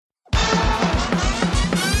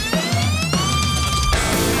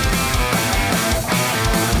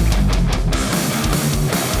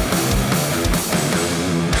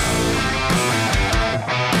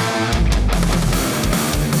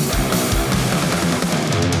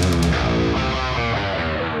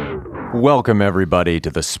Welcome, everybody, to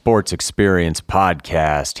the Sports Experience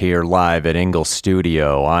Podcast here live at Ingles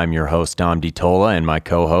Studio. I'm your host, Dom DiTolla, and my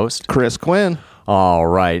co-host, Chris Quinn. All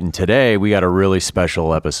right, and today we got a really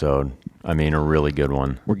special episode. I mean, a really good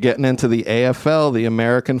one. We're getting into the AFL, the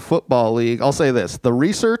American Football League. I'll say this. The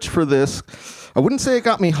research for this, I wouldn't say it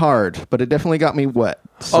got me hard, but it definitely got me wet.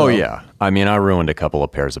 So. Oh, yeah. I mean, I ruined a couple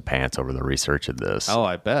of pairs of pants over the research of this. Oh,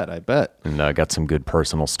 I bet. And I got some good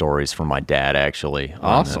personal stories from my dad, actually,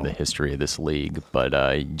 awesome. on the history of this league. But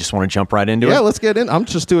you just want to jump right into it? Yeah, let's get in. I'm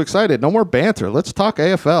just too excited. No more banter. Let's talk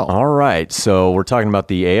AFL. All right. So we're talking about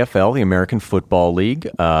the AFL, the American Football League,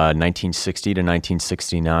 1960 to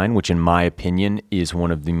 1969, which in my opinion is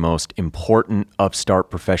one of the most important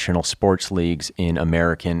upstart professional sports leagues in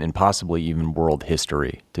American and possibly even world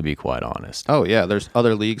history, to be quite honest. Oh, yeah. There's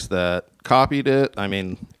other leagues that copied it. I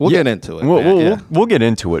mean, we'll get into it. We'll get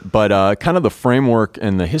into it, but kind of the framework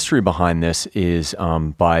and the history behind this is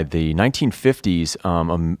by the 1950s,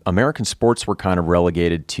 American sports were kind of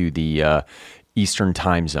relegated to the Eastern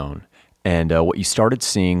time zone. And what you started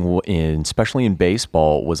seeing, especially in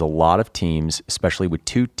baseball, was a lot of teams, especially with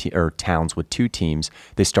towns with two teams,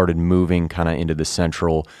 they started moving kind of into the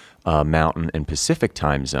central Mountain and Pacific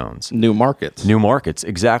time zones. New markets,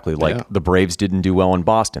 exactly. Like the Braves didn't do well in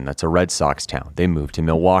Boston. That's a Red Sox town. They moved to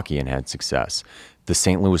Milwaukee and had success. The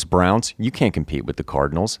St. Louis Browns, you can't compete with the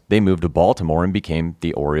Cardinals. They moved to Baltimore and became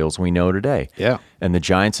the Orioles we know today. Yeah. And the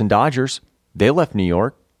Giants and Dodgers, they left New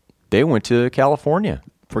York. They went to California.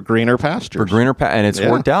 For greener pastures. And it's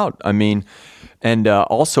worked out. I mean, and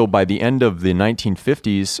also by the end of the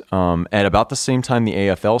 1950s, at about the same time the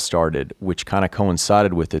AFL started, which kind of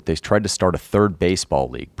coincided with it, they tried to start a third baseball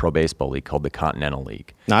league, pro baseball league called the Continental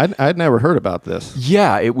League. Now, I'd never heard about this.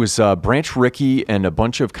 Yeah, it was Branch Rickey and a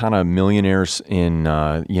bunch of kind of millionaires in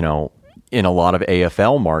a lot of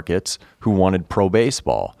AFL markets who wanted pro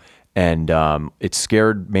baseball. And it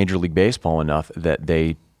scared Major League Baseball enough that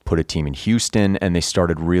they put a team in Houston, and they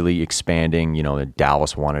started really expanding.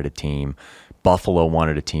 Dallas wanted a team. Buffalo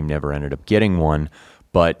wanted a team, never ended up getting one.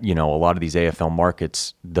 But, a lot of these AFL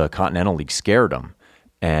markets, the Continental League scared them.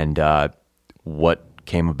 And what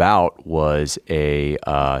came about was a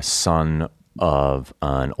son of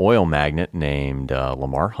an oil magnate named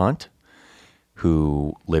Lamar Hunt,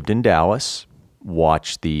 who lived in Dallas,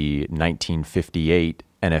 watched the 1958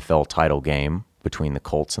 NFL title game between the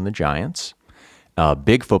Colts and the Giants.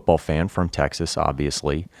 Big football fan from Texas,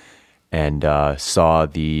 obviously, and saw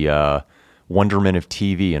the wonderment of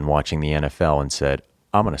TV and watching the NFL and said,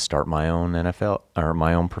 I'm going to start my own NFL or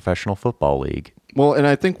my own professional football league. Well, and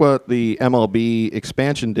I think what the MLB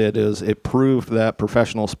expansion did is it proved that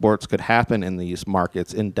professional sports could happen in these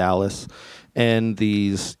markets in Dallas and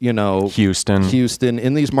these, Houston,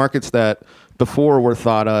 in these markets that before were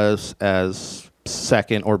thought of as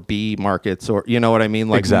second or B markets, or you know what I mean?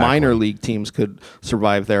 Like exactly. Minor league teams could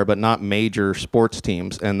survive there, but not major sports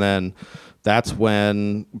teams. And then that's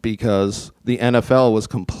when, because the NFL was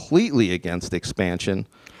completely against expansion.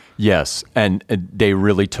 Yes, and they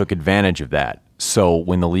really took advantage of that. So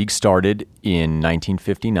when the league started in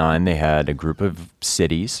 1959, they had a group of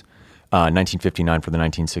cities. 1959 for the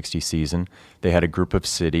 1960 season, they had a group of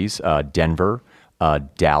cities: Denver,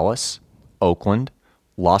 Dallas, Oakland,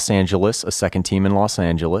 Los Angeles, a second team in Los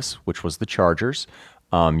Angeles, which was the Chargers.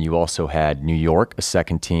 You also had New York, a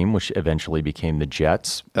second team, which eventually became the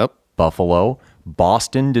Jets. Yep. Buffalo.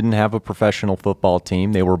 Boston didn't have a professional football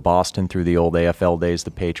team. They were Boston through the old AFL days,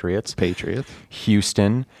 the Patriots.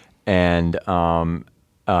 Houston. And,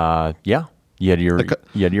 you had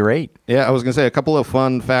your 8. Yeah, I was going to say a couple of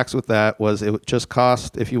fun facts with that was it just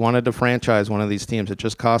cost, if you wanted to franchise one of these teams, it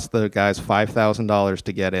just cost the guys $5,000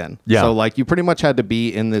 to get in. Yeah. So like you pretty much had to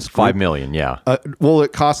be in this group. $5 million, yeah.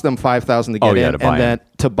 It cost them $5,000 to get in,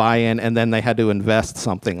 to buy in, and then they had to invest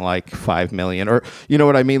something like $5 million, or you know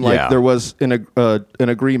what I mean? Like there was an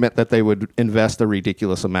agreement that they would invest a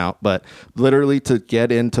ridiculous amount, but literally to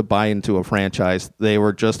get in to buy into a franchise, they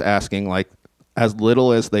were just asking like as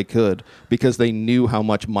little as they could because they knew how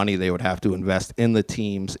much money they would have to invest in the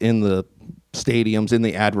teams, in the stadiums, in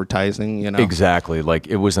the advertising, Exactly. Like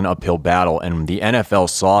it was an uphill battle, and the NFL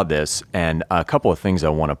saw this. And a couple of things I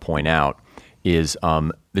want to point out is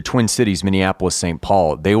the Twin Cities, Minneapolis, St.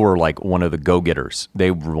 Paul, they were like one of the go-getters. They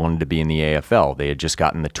wanted to be in the AFL. They had just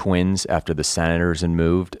gotten the Twins after the Senators had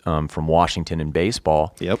moved from Washington in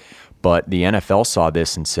baseball. Yep. But the NFL saw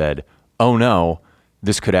this and said, oh no,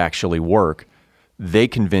 this could actually work. They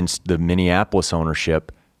convinced the Minneapolis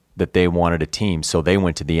ownership that they wanted a team, so they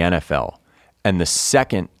went to the NFL. And the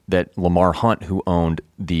second that Lamar Hunt, who owned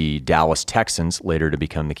the Dallas Texans, later to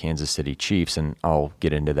become the Kansas City Chiefs, and I'll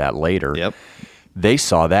get into that later, Yep. they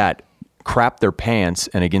saw that, crap their pants,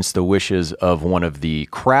 and against the wishes of one of the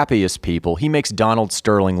crappiest people, he makes Donald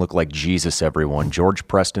Sterling look like Jesus, everyone. George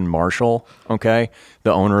Preston Marshall, okay,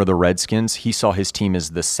 the owner of the Redskins, he saw his team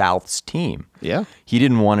as the South's team. Yeah. He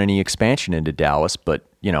didn't want any expansion into Dallas, but,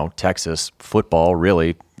 Texas football,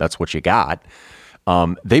 really, that's what you got.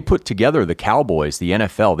 They put together the Cowboys, the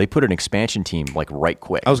NFL. They put an expansion team like right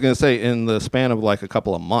quick. I was going to say in the span of like a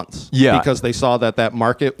couple of months. Yeah. Because they saw that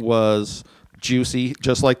market was juicy,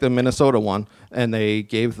 just like the Minnesota one, and they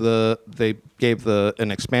gave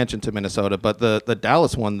an expansion to Minnesota. But the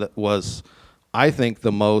Dallas one that was, I think,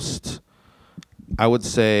 the most, I would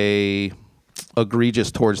say,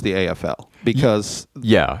 egregious towards the AFL because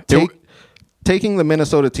taking the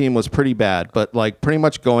Minnesota team was pretty bad, but like pretty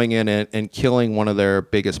much going in and killing one of their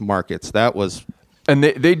biggest markets. That was, and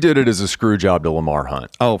they did it as a screw job to Lamar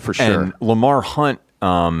Hunt. Oh, for sure. And Lamar Hunt.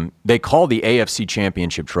 They call the AFC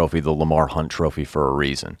Championship Trophy the Lamar Hunt Trophy for a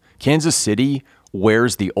reason. Kansas City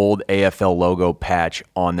wears the old AFL logo patch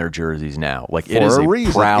on their jerseys now. Like it is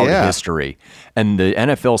a proud history. And the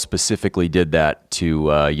NFL specifically did that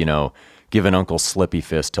to, give an Uncle Slippy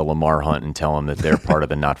Fist to Lamar Hunt and tell him that they're part of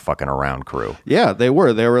the not fucking around crew. Yeah, they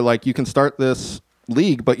were. They were like, you can start this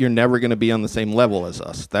league, but you're never going to be on the same level as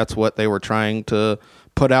us. That's what they were trying to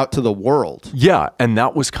put out to the world. Yeah, and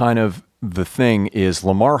that was kind of the thing is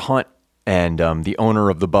Lamar Hunt and the owner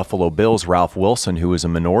of the Buffalo Bills, Ralph Wilson, who was a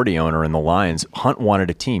minority owner in the Lions, Hunt wanted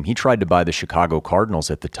a team. He tried to buy the Chicago Cardinals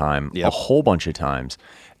at the time a whole bunch of times,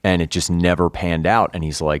 and it just never panned out. And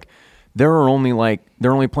he's like, they're only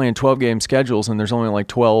playing 12-game schedules, and there's only like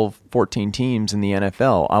 12, 14 teams in the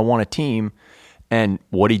NFL. I want a team. And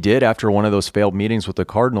what he did after one of those failed meetings with the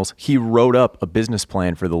Cardinals, he wrote up a business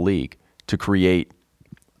plan for the league to create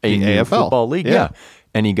a new AFL football league. Yeah.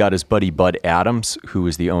 And he got his buddy Bud Adams, who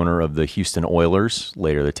is the owner of the Houston Oilers,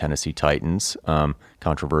 later the Tennessee Titans,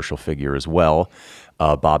 controversial figure as well.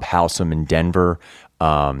 Bob Howsam in Denver,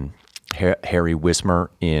 Harry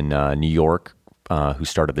Wismer in New York, who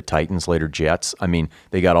started the Titans, later Jets. I mean,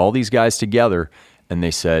 they got all these guys together, and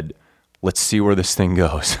they said, let's see where this thing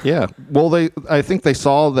goes. Yeah. Well, I think they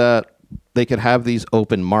saw that they could have these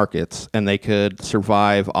open markets, and they could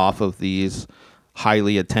survive off of these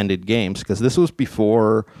highly attended games, because this was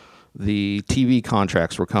before the TV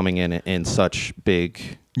contracts were coming in such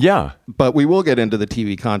big. Yeah, but we will get into the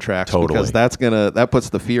TV contracts because that puts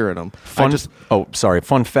the fear in them.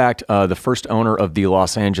 Fun fact: the first owner of the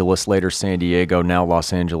Los Angeles, later San Diego, now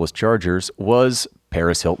Los Angeles Chargers was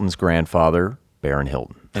Paris Hilton's grandfather, Baron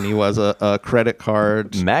Hilton. And he was a credit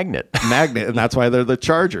card magnet, and that's why they're the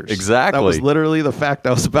Chargers. Exactly. That was literally the fact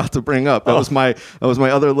I was about to bring up. That was my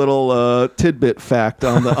other little tidbit fact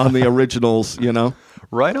on the originals.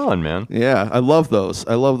 Right on, man. Yeah, I love those.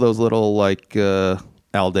 I love those little like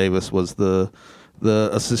Al Davis was the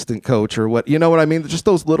assistant coach or what. You know what I mean? Just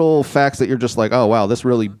those little facts that you're just like, oh wow, this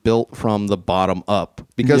really built from the bottom up.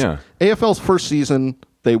 Because AFL's first season,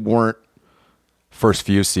 they weren't. First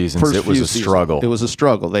few seasons, it was a struggle. It was a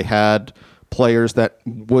struggle. They had players that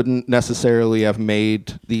wouldn't necessarily have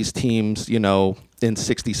made these teams, in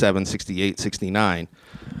 67, 68, 69.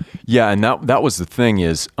 Yeah, and that was the thing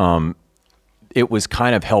is it was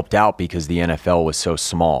kind of helped out because the NFL was so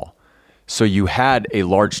small. So you had a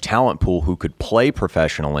large talent pool who could play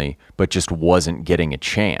professionally, but just wasn't getting a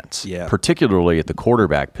chance, particularly at the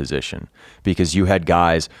quarterback position, because you had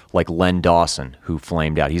guys like Len Dawson, who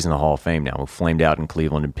flamed out. He's in the Hall of Fame now, who flamed out in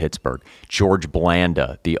Cleveland and Pittsburgh. George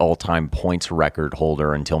Blanda, the all-time points record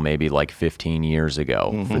holder until maybe like 15 years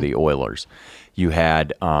ago for the Oilers. You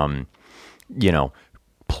had,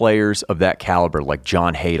 players of that caliber like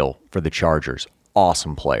John Hadle for the Chargers,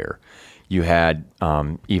 awesome player. You had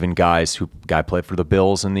even guy played for the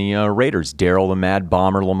Bills and the Raiders, Darryl the Mad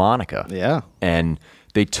Bomber LaMonica. Yeah. And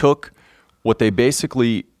they took what they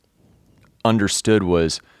basically understood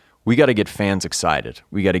was we got to get fans excited.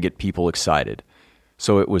 We got to get people excited.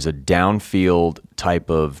 So it was a downfield type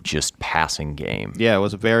of just passing game. Yeah, it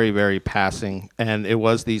was very, very passing. And it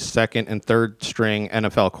was these second and third string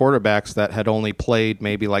NFL quarterbacks that had only played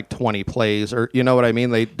maybe like 20 plays or, you know what I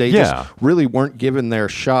mean? They just really weren't given their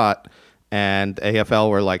shot. And AFL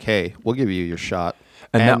were like, hey, we'll give you your shot.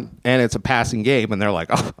 And it's a passing game. And they're like,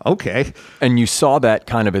 oh, okay. And you saw that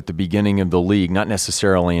kind of at the beginning of the league, not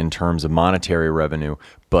necessarily in terms of monetary revenue,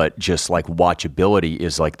 but just like watchability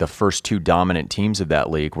is like the first two dominant teams of that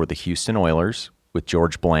league were the Houston Oilers with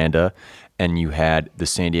George Blanda, and you had the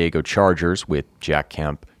San Diego Chargers with Jack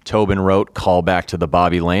Kemp. Tobin wrote, call back to the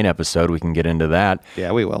Bobby Lane episode. We can get into that.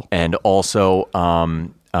 Yeah, we will. And also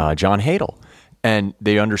John Hadle. And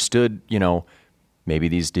they understood, maybe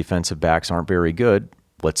these defensive backs aren't very good.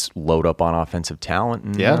 let's load up on offensive talent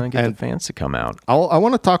and get the fans to come out. I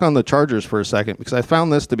want to talk on the Chargers for a second because I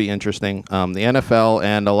found this to be interesting. The NFL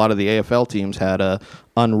and a lot of the AFL teams had a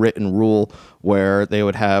unwritten rule where they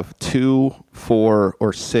would have 2, 4,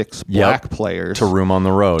 or 6 black players to room on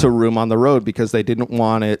the road. Because they didn't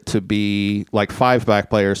want it to be like 5 black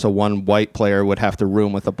players, so 1 white player would have to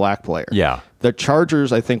room with a black player. Yeah. The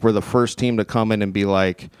Chargers, I think, were the first team to come in and be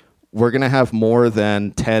like, we're going to have more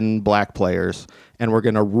than 10 black players, and we're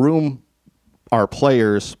going to room our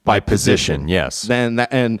players by position. Yes.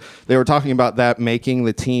 And they were talking about that making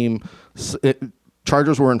the team.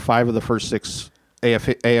 Chargers were in 5 of the first 6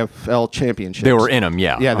 AFL championships. They were in them,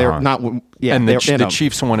 yeah. Yeah, they're not. Yeah, and the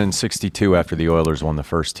Chiefs won in '62 after the Oilers won the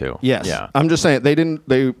first 2. Yes. Yeah. I'm just saying they didn't.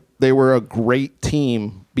 They were a great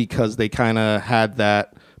team because they kind of had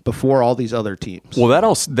that before all these other teams.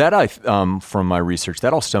 Well, from my research,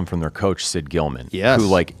 that all stemmed from their coach, Sid Gilman. Yes. Who,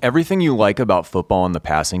 like, everything you like about football and the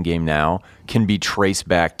passing game now can be traced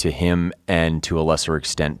back to him and, to a lesser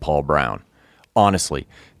extent, Paul Brown. Honestly.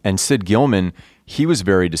 And Sid Gilman, he was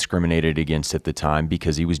very discriminated against at the time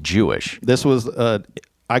because he was Jewish. This was,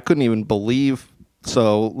 I couldn't even believe.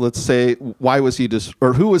 So let's say, why was he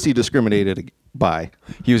who was he discriminated by?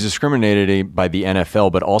 He was discriminated by the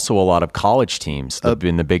NFL, but also a lot of college teams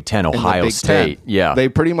in the Big Ten, Ohio State. Yeah. They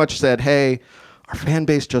pretty much said, hey, our fan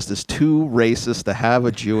base just is too racist to have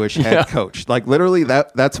a Jewish head coach. Like, literally,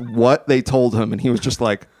 that's what they told him. And he was just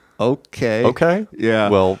like, okay. Okay. Yeah.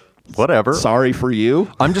 Well, whatever. Sorry for you.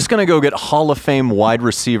 I'm just going to go get Hall of Fame wide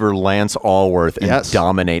receiver Lance Allworth and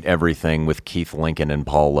dominate everything with Keith Lincoln and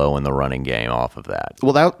Paul Lowe in the running game off of that.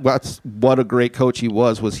 Well, that's what a great coach he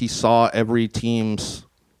was he saw every team's,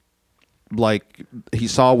 like, he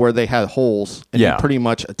saw where they had holes, and he pretty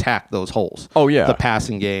much attacked those holes. Oh, yeah. The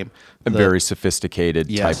passing game. A very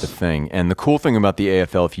sophisticated type of thing. And the cool thing about the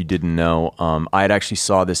AFL, if you didn't know, I had actually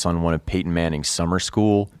saw this on one of Peyton Manning's summer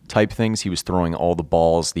school type things. He was throwing all the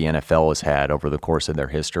balls the NFL has had over the course of their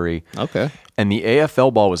history. Okay. And the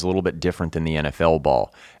AFL ball was a little bit different than the NFL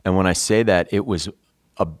ball. And when I say that, it was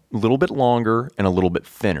a little bit longer and a little bit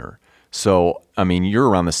thinner. So, I mean, you're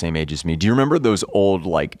around the same age as me. Do you remember those old,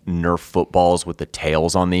 like, Nerf footballs with the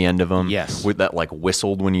tails on the end of them? Yes. With that, like,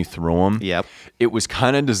 whistled when you threw them? Yep. It was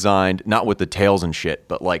kind of designed, not with the tails and shit,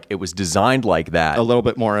 but, like, it was designed like that. A little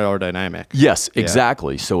bit more aerodynamic. Yes,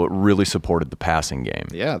 exactly. Yeah. So it really supported the passing game.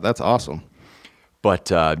 Yeah, that's awesome.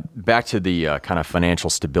 But back to the kind of financial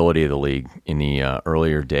stability of the league in the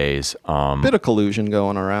earlier days. Bit of collusion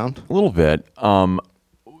going around. A little bit.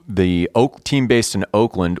 The team based in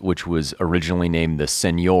Oakland, which was originally named the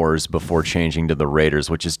Senors before changing to the Raiders,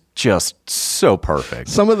 which is just so perfect.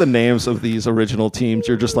 Some of the names of these original teams,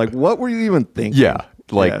 you're just like, what were you even thinking? Yeah,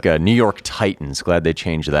 like New York Titans. Glad they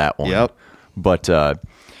changed that one. Yep. But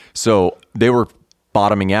so they were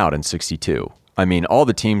bottoming out in '62. I mean, all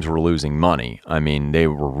the teams were losing money. I mean, they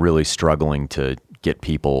were really struggling to get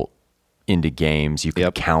people into games. You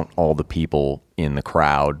could count all the people in the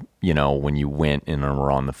crowd, you know, when you went and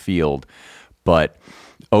were on the field. But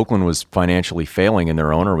Oakland was financially failing, and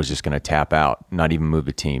their owner was just going to tap out, not even move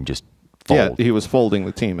the team, just fold. Yeah, he was folding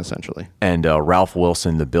the team, essentially. And Ralph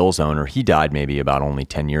Wilson, the Bills owner, he died maybe about only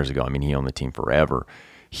 10 years ago. I mean, he owned the team forever.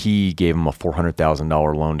 He gave him a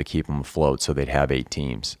 $400,000 loan to keep them afloat so they'd have 8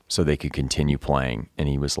 teams so they could continue playing. And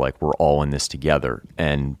he was like, we're all in this together.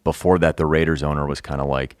 And before that, the Raiders owner was kind of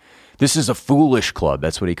like, this is a foolish club.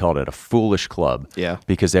 That's what he called it, a foolish club. Yeah.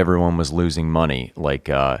 Because everyone was losing money. Like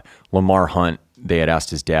Lamar Hunt, they had asked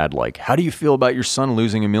his dad, like, how do you feel about your son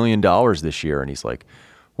losing $1 million this year? And he's like,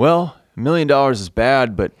 well, $1 million is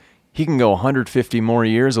bad, but he can go 150 more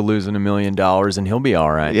years of losing $1 million and he'll be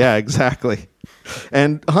all right. Yeah, exactly.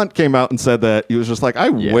 And Hunt came out and said that he was just like, I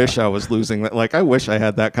wish I was losing that. Like, I wish I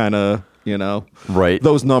had that kind of, you know, right.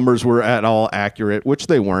 Those numbers were at all accurate, which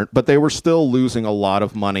they weren't, but they were still losing a lot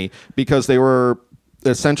of money because they were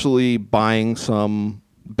essentially buying some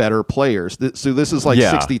better players. So this is like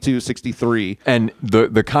 62, 63. And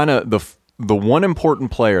the kind of the one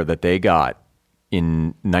important player that they got in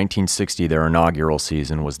 1960, their inaugural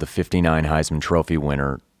season, was the 59 Heisman Trophy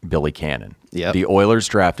winner, Billy Cannon. Yep. The Oilers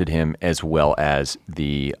drafted him, as well as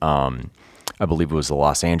the, I believe it was the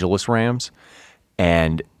Los Angeles Rams.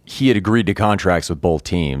 And he had agreed to contracts with both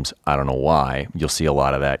teams. I don't know why. You'll see a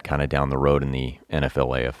lot of that kind of down the road in the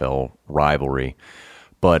NFL-AFL rivalry.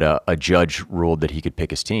 But a judge ruled that he could pick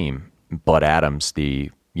his team. Bud Adams,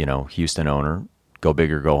 the Houston owner, go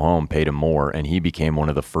big or go home, paid him more, and he became one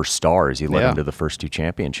of the first stars. He led him to the first 2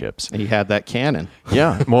 championships. He had that cannon.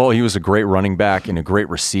 Yeah, well, he was a great running back and a great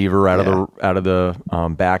receiver out of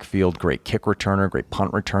the backfield. Great kick returner, great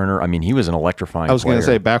punt returner. I mean, he was an electrifying player. I was going to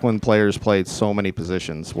say, back when players played so many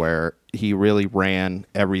positions, where he really ran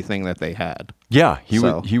everything that they had. Yeah,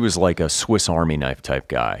 he was like a Swiss Army knife type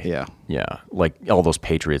guy. Yeah, like all those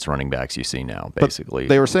Patriots running backs you see now, basically. But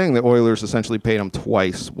they were saying the Oilers essentially paid him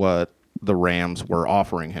twice what the Rams were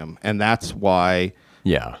offering him, and that's why.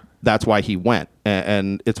 Yeah. That's why he went,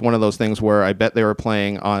 and it's one of those things where I bet they were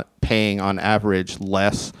paying on average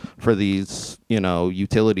less for these,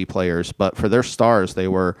 utility players, but for their stars, they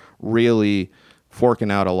were really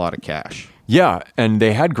forking out a lot of cash. Yeah, and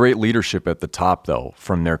they had great leadership at the top, though,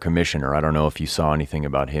 from their commissioner. I don't know if you saw anything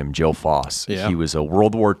about him, Joe Foss. Yeah. He was a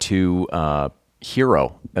World War II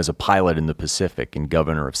hero as a pilot in the Pacific and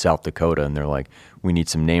governor of South Dakota, and they're like, we need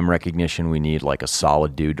some name recognition. We need like a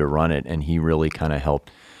solid dude to run it, and he really kind of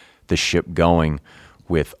helped the ship going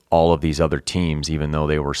with all of these other teams, even though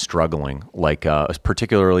they were struggling, like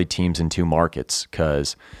particularly teams in 2 markets,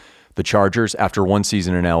 because the Chargers, after 1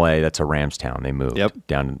 season in LA, that's a Rams town. They moved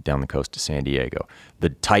down the coast to San Diego. The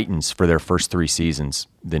Titans, for their first 3 seasons,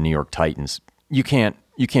 the New York Titans, you can't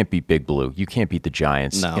beat Big Blue. You can't beat the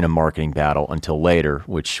Giants in a marketing battle until later,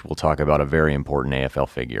 which we'll talk about, a very important AFL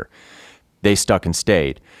figure. They stuck and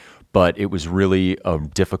stayed. But it was really a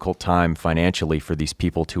difficult time financially for these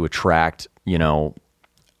people to attract,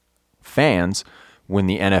 fans when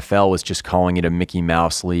the NFL was just calling it a Mickey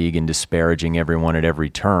Mouse league and disparaging everyone at every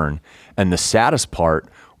turn. And the saddest part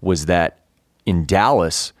was that in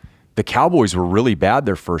Dallas, the Cowboys were really bad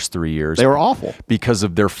their first 3 years. They were awful. Because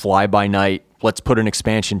of their fly-by-night, let's put an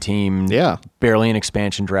expansion team, barely an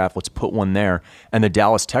expansion draft, let's put one there. And the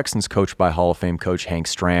Dallas Texans, coached by Hall of Fame coach Hank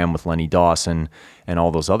Stram with Lenny Dawson and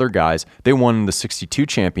all those other guys, they won the 62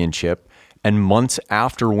 championship, and months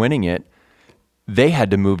after winning it, they had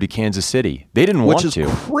to move to Kansas City. They didn't want to. Which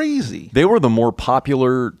is crazy. They were the more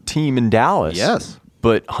popular team in Dallas. Yes.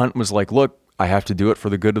 But Hunt was like, look, I have to do it for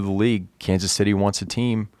the good of the league. Kansas City wants a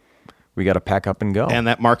team. We got to pack up and go. And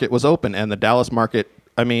that market was open, and the Dallas market,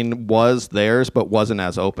 was theirs, but wasn't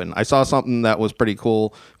as open. I saw something that was pretty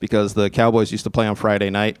cool because the Cowboys used to play on Friday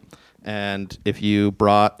night, and if you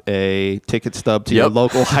brought a ticket stub to your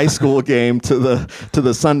local high school game to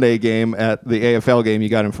the Sunday game at the AFL game, you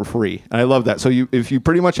got in for free. And I love that. So if you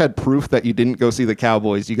pretty much had proof that you didn't go see the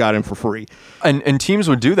Cowboys, you got in for free. And teams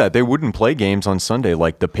would do that. They wouldn't play games on Sunday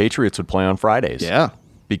like the Patriots would play on Fridays. Yeah.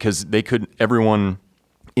 Because everyone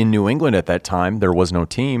in New England at that time, there was no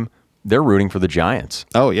team. They're rooting for the Giants.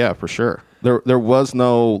 Oh, yeah, for sure. There was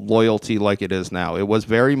no loyalty like it is now. It was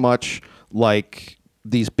very much like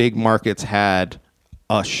these big markets had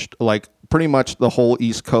like pretty much the whole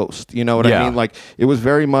East Coast. You know what I mean? Like it was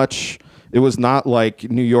very much. It was not like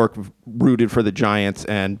New York rooted for the Giants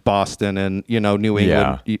and Boston and New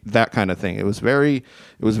England, that kind of thing. It was very.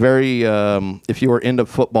 If you were into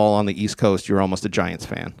football on the East Coast, you're almost a Giants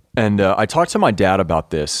fan. And I talked to my dad about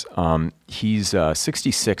this. He's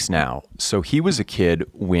 66 now, so he was a kid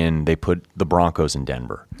when they put the Broncos in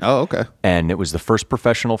Denver. Oh, okay. And it was the first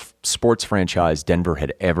professional sports franchise Denver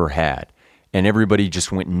had ever had, and everybody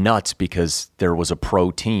just went nuts because there was a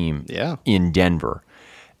pro team in Denver.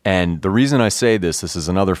 And the reason I say this is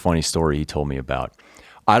another funny story he told me about.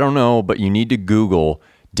 I don't know, but you need to Google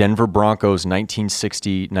Denver Broncos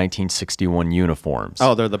 1960-1961 uniforms.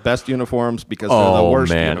 Oh, they're the best uniforms because they're the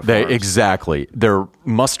worst uniforms. Exactly. They're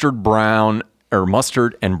mustard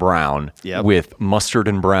and brown with mustard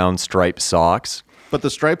and brown striped socks. But the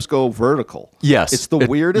stripes go vertical. Yes. It's the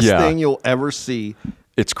weirdest thing you'll ever see.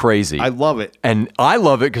 It's crazy. I love it. And I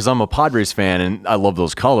love it because I'm a Padres fan and I love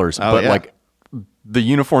those colors. The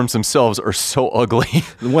uniforms themselves are so ugly.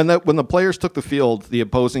 When the players took the field, the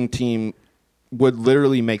opposing team would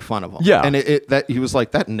literally make fun of them. Yeah. And he was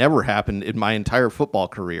like, that never happened in my entire football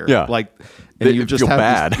career. Yeah. You just feel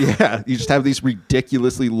have bad. You just have these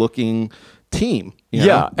ridiculously looking team. You know?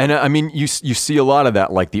 Yeah. And I mean, you see a lot of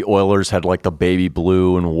that. Like the Oilers had like the baby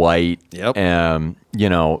blue and white. Yep.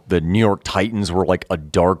 The New York Titans were like a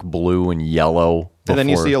dark blue and yellow. And then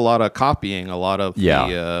you see a lot of copying, a lot of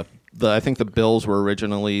I think the Bills were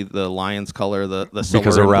originally the Lions color, the silver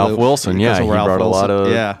because of Ralph blue. Wilson. He brought a lot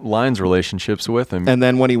of Lions relationships with him. And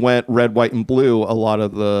then when he went red, white, and blue, a lot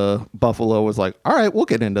of the Buffalo was like, all right, we'll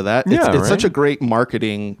get into that. It's such a great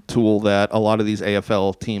marketing tool that a lot of these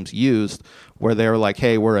AFL teams used where they were like,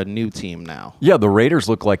 hey, we're a new team now. Yeah, the Raiders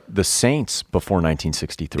looked like the Saints before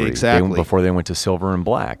 1963. Exactly. Before they went to silver and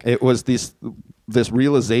black. It was this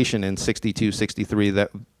realization in 62, 63 that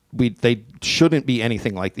they shouldn't be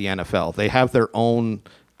anything like the NFL. They have their own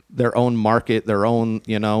market, their own,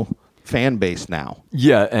 fan base now.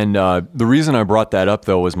 Yeah, and the reason I brought that up,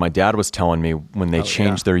 though, was my dad was telling me when they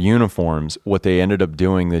changed their uniforms, what they ended up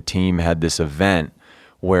doing, the team had this event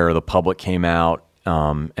where the public came out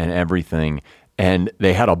and everything, and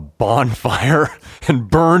they had a bonfire and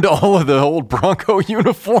burned all of the old Bronco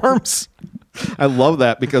uniforms. I love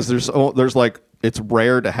that because there's like, it's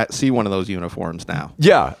rare to see one of those uniforms now.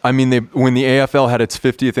 Yeah. I mean, when the AFL had its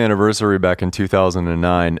 50th anniversary back in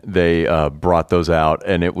 2009, they brought those out,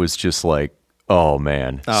 and it was just like, oh,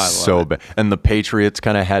 man, so bad. And the Patriots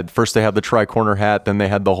kind of first they had the tri-corner hat, then they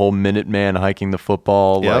had the whole Minuteman hiking the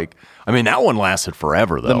football. Yep. I mean, that one lasted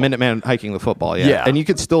forever, though. The Minuteman hiking the football, yeah. And you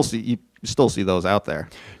could still see those out there.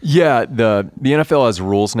 Yeah, the NFL has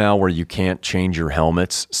rules now where you can't change your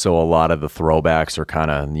helmets, so a lot of the throwbacks are kind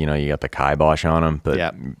of, you got the kibosh on them, but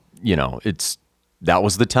that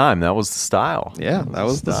was the time, that was the style. Yeah, that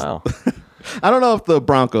was the style. I don't know if the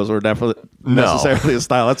Broncos were definitely necessarily a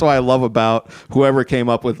style. That's why I love about whoever came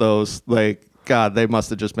up with those. Like, God, they must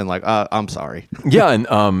have just been like, I'm sorry. Yeah,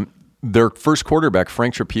 and their first quarterback,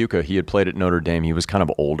 Frank Tripucka, he had played at Notre Dame. He was kind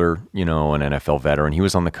of older, an NFL veteran. He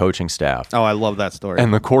was on the coaching staff. Oh, I love that story.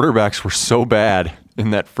 And the quarterbacks were so bad in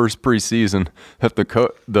that first preseason that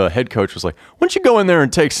the head coach was like, why don't you go in there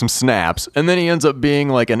and take some snaps? And then he ends up being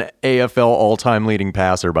like an AFL all-time leading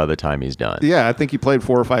passer by the time he's done. Yeah, I think he played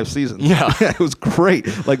 4 or 5 seasons. Yeah. It was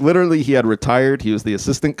great. Like, literally, he had retired. He was the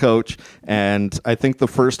assistant coach. And I think the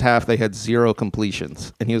first half they had 0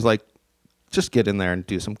 completions. And he was like, just get in there and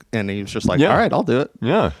do some. And he was just like, all right, I'll do it.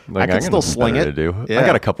 Yeah. Like, I can still sling it. To do. Yeah. I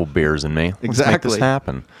got a couple beers in me. Let's make this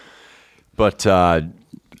happen. But,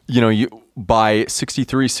 by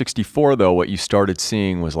 63, 64, though, what you started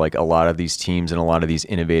seeing was like a lot of these teams and a lot of these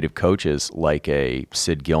innovative coaches like a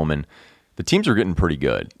Sid Gilman, the teams are getting pretty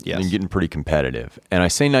good. Yes. And getting pretty competitive. And I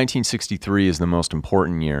say 1963 is the most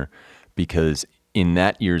important year because in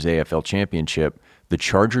that year's AFL championship, the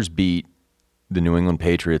Chargers beat the New England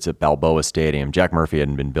Patriots at Balboa Stadium. Jack Murphy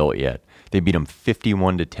hadn't been built yet. They beat them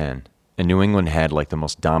 51-10. And New England had like the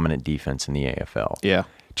most dominant defense in the AFL. Yeah.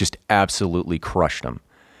 Just absolutely crushed them.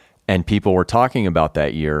 And people were talking about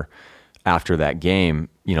that year after that game.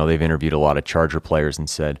 They've interviewed a lot of Charger players and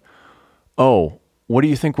said, oh, what do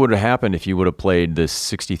you think would have happened if you would have played this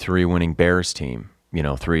 63 winning Bears team?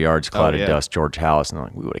 3 yards, cloud of dust, George Halas. And they're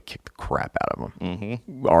like, we would have kicked the crap out of them.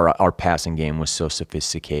 Mm-hmm. Our passing game was so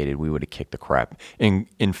sophisticated, we would have kicked the crap.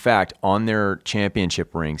 In fact, on their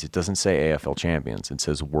championship rings, it doesn't say AFL champions. It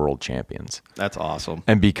says world champions. That's awesome.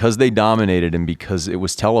 And because they dominated and because it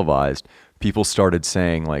was televised, people started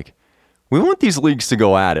saying, like, we want these leagues to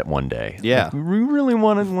go at it one day. Yeah. Like, we really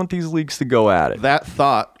want these leagues to go at it. That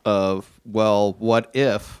thought of, well, what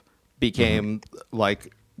if became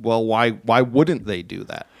like, well, why wouldn't they do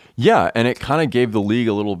that? Yeah, and it kind of gave the league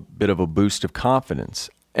a little bit of a boost of confidence.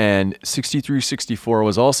 And 63-64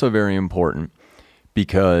 was also very important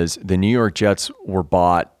because the New York Jets were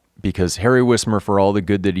bought because Harry Wismer, for all the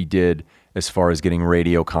good that he did as far as getting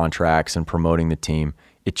radio contracts and promoting the team,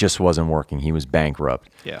 it just wasn't working. He was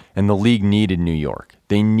bankrupt. Yeah. And the league needed New York.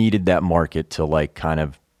 They needed that market to like kind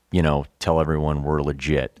of, tell everyone we're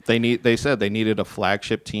legit. They said they needed a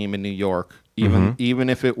flagship team in New York, even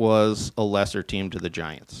if it was a lesser team to the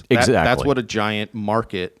Giants. Exactly. That's what a giant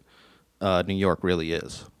market New York really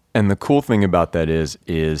is. And the cool thing about that is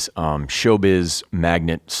showbiz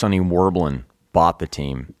magnate Sonny Werblin bought the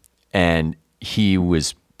team, and he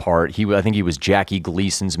was I think he was Jackie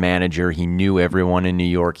Gleason's manager. He knew everyone in New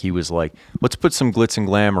York. He was like, let's put some glitz and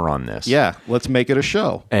glamour on this. Yeah, let's make it a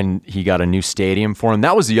show. And he got a new stadium for him.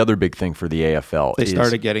 That was the other big thing for the AFL. They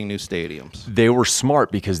started getting new stadiums. They were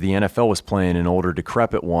smart because the NFL was playing in older,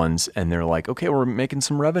 decrepit ones, and they're like, okay, we're making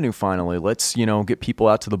some revenue finally. Let's, get people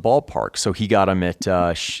out to the ballpark. So he got them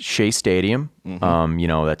at Shea Stadium.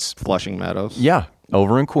 That's Flushing Meadows. Yeah,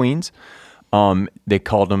 over in Queens.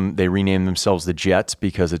 They renamed themselves the Jets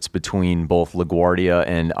because it's between both LaGuardia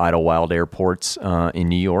and Idlewild airports in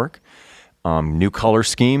New York. New color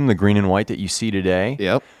scheme, the green and white that you see today.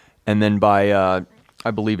 Yep. And then by,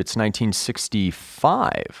 I believe it's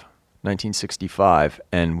 1965,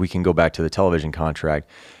 and we can go back to the television contract.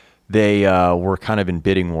 They were kind of in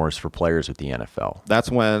bidding wars for players with the NFL.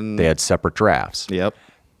 That's when they had separate drafts. Yep.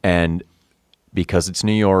 And because it's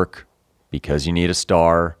New York, because you need a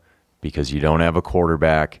star, because you don't have a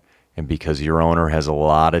quarterback, and because your owner has a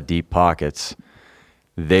lot of deep pockets,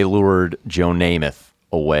 they lured Joe Namath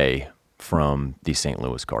away from the St.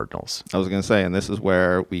 Louis Cardinals. I was going to say, and this is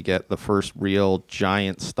where we get the first real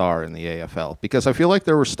giant star in the AFL, because I feel like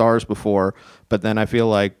there were stars before, but then I feel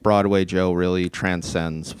like Broadway Joe really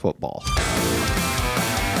transcends football.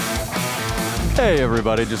 Hey,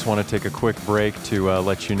 everybody. Just want to take a quick break to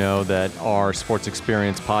let you know that our Sports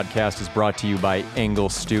Experience podcast is brought to you by Engel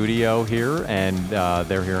Studio here, and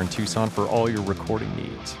they're here in Tucson for all your recording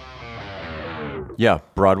needs. Yeah,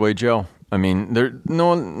 Broadway Joe. I mean, there's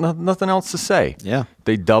nothing else to say. Yeah.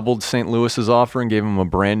 They doubled St. Louis's offer and gave them a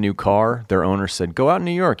brand new car. Their owner said, go out in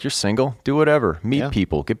New York. You're single. Do whatever. Meet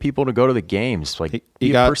people. Get people to go to the games. Like,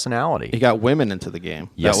 be a personality. He got women into the game.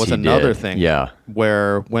 Yes, that was he another did. thing. Yeah.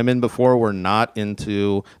 Where women before were not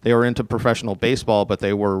into, they were into professional baseball, but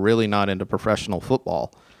they were really not into professional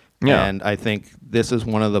football. Yeah. And I think this is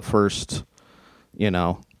one of the first,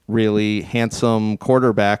 really handsome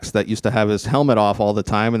quarterbacks that used to have his helmet off all the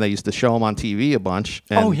time, and they used to show him on TV a bunch.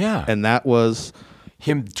 And, and that was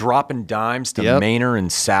him dropping dimes to Maynard and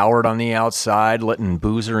Soward on the outside, letting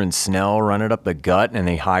Boozer and Snell run it up the gut, and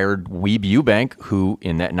they hired Weeb Eubank, who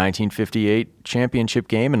in that 1958 championship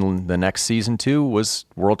game and the next season too was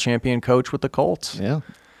world champion coach with the Colts. Yeah.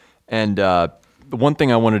 And the one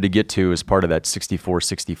thing I wanted to get to as part of that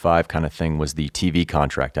 64-65 kind of thing was the TV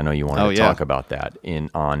contract. I know you wanted to talk about that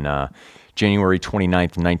on January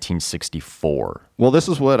 29th, 1964. Well, this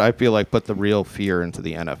is what I feel like put the real fear into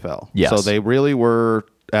the NFL. Yes. So they really were,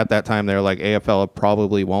 at that time, they were like, AFL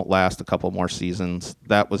probably won't last a couple more seasons.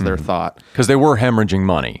 That was their thought. Because they were hemorrhaging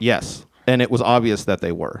money. Yes. And it was obvious that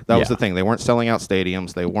they were. That was the thing. They weren't selling out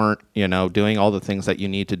stadiums. They weren't, doing all the things that you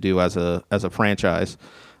need to do as a franchise.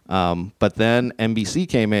 But then NBC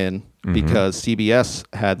came in because CBS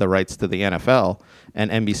had the rights to the NFL,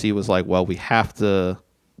 and NBC was like, well, we have to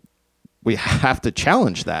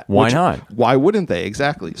challenge that. Why not? Why wouldn't they?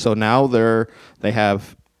 Model. So now they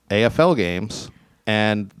have AFL games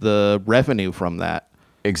and the revenue from that.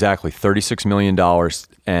 Exactly, $36 million.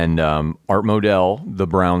 And Art Modell, the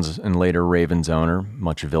Browns and later Ravens owner,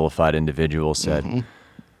 much vilified individual, said,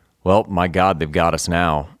 well, my God, they've got us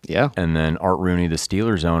now. Yeah. And then Art Rooney, the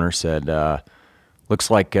Steelers owner, said,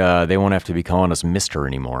 looks like they won't have to be calling us Mister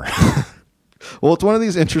anymore. Well, it's one of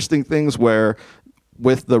these interesting things where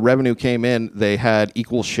with the revenue came in, they had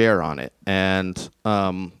equal share on it. And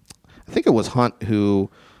I think it was Hunt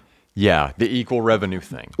who... Yeah, the equal revenue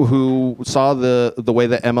thing. Who saw the way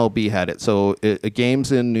that MLB had it. So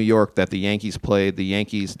games in New York that the Yankees played, the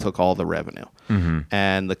Yankees took all the revenue.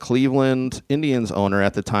 And the Cleveland Indians owner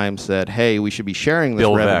at the time said, hey, we should be sharing this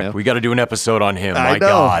revenue. Bill Veeck, we got to do an episode on him. My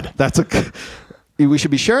God. We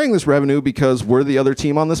should be sharing this revenue because we're the other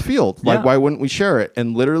team on this field. Like, why wouldn't we share it?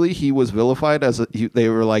 And literally, he was vilified as they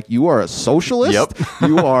were like, you are a socialist. Yep.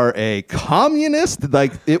 You are a communist.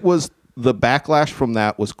 Like, it was... The backlash from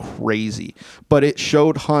that was crazy, but it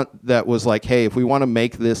showed Hunt that was like, hey, if we want to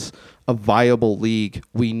make this a viable league,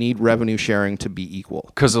 we need revenue sharing to be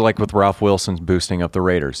equal. Because like with Ralph Wilson boosting up the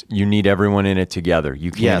Raiders, you need everyone in it together.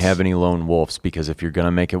 You can't have any lone wolves, because if you're going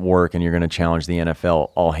to make it work and you're going to challenge the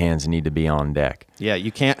NFL, all hands need to be on deck. Yeah,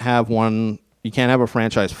 you can't have a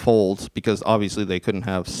franchise fold, because obviously they couldn't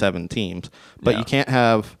have 7 teams, but you can't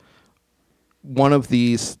have one of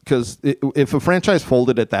these, because if a franchise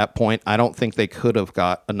folded at that point, I don't think they could have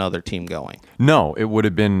got another team going. No, it would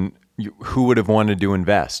have been, who would have wanted to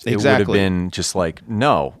invest? Exactly. It would have been just like,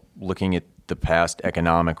 no, looking at the past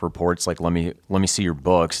economic reports, like, let me see your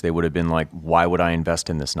books. They would have been like, why would I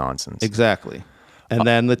invest in this nonsense? Exactly. And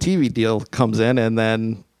then the TV deal comes in, and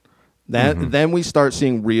then we start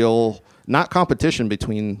seeing real, not competition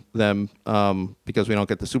between them, because we don't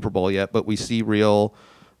get the Super Bowl yet, but we see real,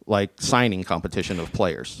 like, signing competition of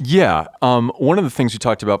players. Yeah. One of the things we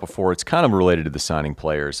talked about before, it's kind of related to the signing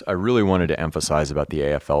players, I really wanted to emphasize about the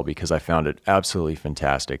AFL because I found it absolutely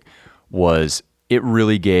fantastic, was it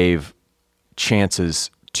really gave chances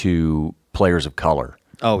to players of color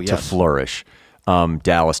to flourish.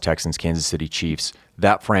 Dallas Texans, Kansas City Chiefs,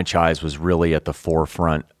 that franchise was really at the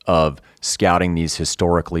forefront of scouting these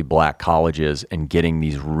historically black colleges and getting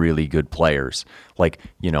these really good players like,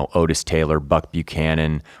 Otis Taylor, Buck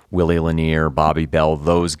Buchanan, Willie Lanier, Bobby Bell,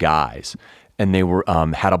 those guys. And they were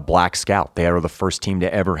had a black scout. They were the first team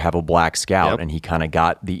to ever have a black scout. And he kind of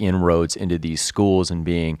got the inroads into these schools and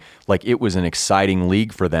being like, it was an exciting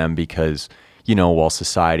league for them because, while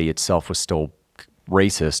society itself was still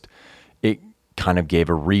racist, it kind of gave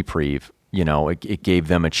a reprieve. It gave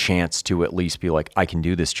them a chance to at least be like, I can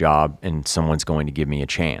do this job and someone's going to give me a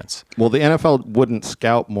chance. Well, the NFL wouldn't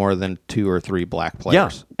scout more than 2 or 3 black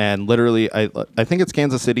players. Yeah. And literally, I think it's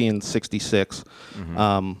Kansas City in '66.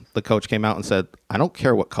 The coach came out and said, "I don't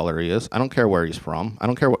care what color he is. I don't care where he's from. I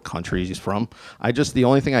don't care what country he's from. The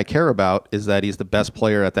only thing I care about is that he's the best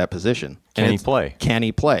player at that position. Can he play? Can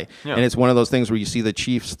he play?" Yeah. And it's one of those things where you see the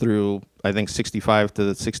Chiefs through, I think, 65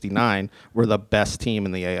 to 69 were the best team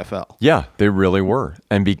in the AFL. Yeah, they really were.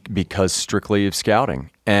 And because strictly of scouting.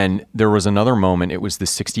 And there was another moment. It was the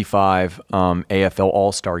 65 AFL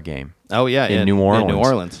All-Star game. Oh, yeah. In New Orleans. In New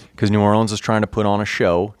Orleans. Because New Orleans was trying to put on a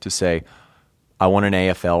show to say, I want an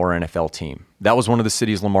AFL or NFL team. That was one of the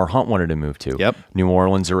cities Lamar Hunt wanted to move to. Yep. New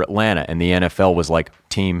Orleans or Atlanta. And the NFL was like,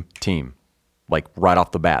 team. Like right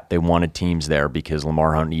off the bat. They wanted teams there because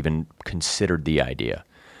Lamar Hunt even considered the idea.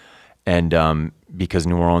 And because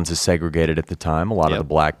New Orleans is segregated at the time, a lot of the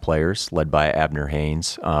black players, led by Abner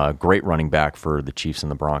Haynes, great running back for the Chiefs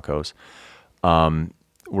and the Broncos,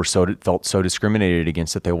 felt so discriminated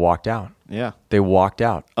against that they walked out. Yeah. They walked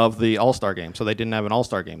out. Of the All-Star game. So they didn't have an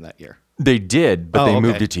All-Star game that year. They did, but they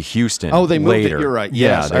moved it to Houston. Oh, they moved later. it. You're right.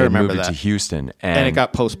 Yeah, yes, they I remember moved that. it to Houston. And it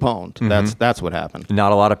got postponed. That's what happened.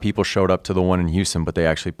 Not a lot of people showed up to the one in Houston, but they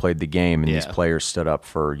actually played the game, and these players stood up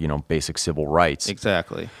for, basic civil rights.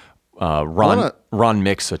 Exactly. Ron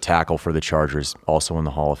Mix, a tackle for the Chargers, also in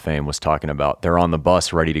the Hall of Fame, was talking about they're on the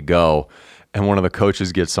bus ready to go, and one of the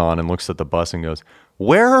coaches gets on and looks at the bus and goes,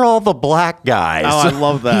 "Where are all the black guys?" Oh, I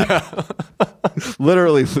love that.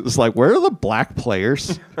 Literally, it's like, where are the black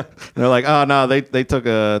players? And they're like, "Oh no, they took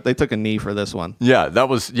a knee for this one." Yeah, that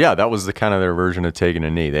was the kind of their version of taking a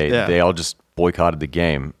knee. They all just boycotted the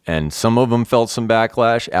game, and some of them felt some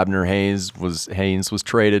backlash. Abner Haynes was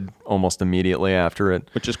traded almost immediately after it,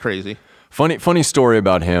 which is crazy. Funny story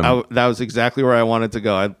about him. That was exactly where I wanted to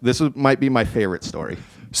go. Might be my favorite story.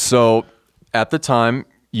 So at the time,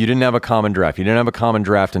 you didn't have a common draft. You didn't have a common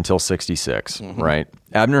draft until 66, right?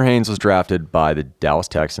 Abner Haynes was drafted by the Dallas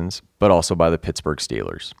Texans, but also by the Pittsburgh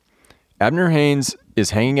Steelers. Abner Haynes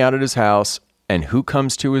is hanging out at his house, and who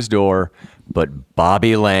comes to his door but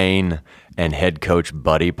Bobby Lane and head coach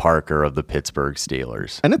Buddy Parker of the Pittsburgh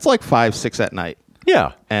Steelers. And it's like 5, 6 at night.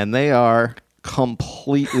 Yeah. And they are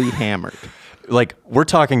completely hammered. Like, we're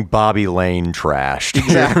talking Bobby Lane trashed.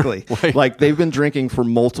 Exactly. like they've been drinking for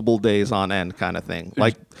multiple days on end kind of thing.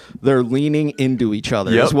 Like, they're leaning into each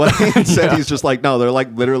other is what Haynes said. He's just like, no, they're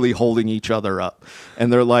like literally holding each other up.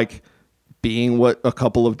 And they're like being what a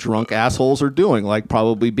couple of drunk assholes are doing, like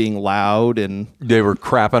probably being loud. And they were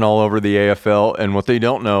crapping all over the AFL. And what they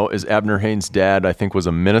don't know is Abner Haynes' dad, I think, was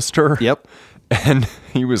a minister. Yep. And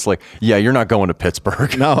he was like, yeah, you're not going to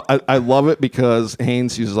Pittsburgh. No, I love it because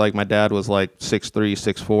Haynes, he's like, my dad was like 6'3",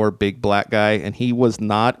 6'4", big black guy, and he was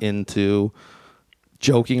not into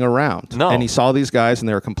joking around. No. And he saw these guys, and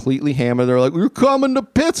they were completely hammered. They're like, we're coming to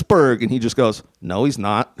Pittsburgh. And he just goes, no, he's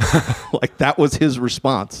not. Like, that was his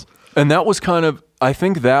response. And that was I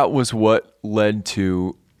think that was what led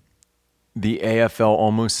to the AFL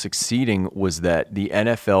almost succeeding, was that the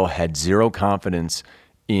NFL had zero confidence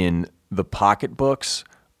in the pocketbooks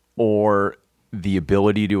or the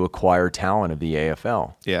ability to acquire talent of the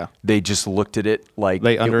AFL. Yeah. They just looked at it like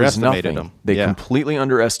they underestimated it was nothing. them. They completely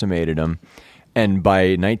underestimated them. And by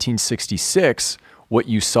 1966, what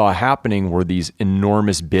you saw happening were these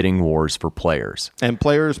enormous bidding wars for players. And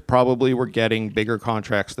players probably were getting bigger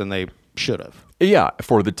contracts than they should have. Yeah,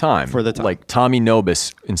 for the time. Like Like Tommy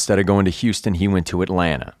Nobis, instead of going to Houston, he went to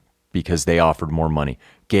Atlanta because they offered more money.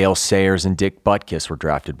 Gale Sayers and Dick Butkus were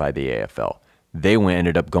drafted by the AFL. They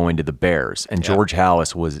ended up going to the Bears, and George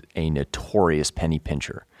Halas was a notorious penny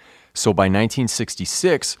pincher. So by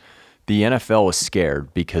 1966, the NFL was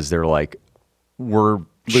scared because they're like, we're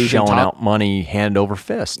shelling out money hand over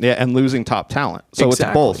fist. Yeah, and losing top talent. So It's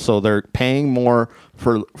both. So they're paying more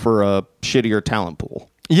for a shittier talent pool.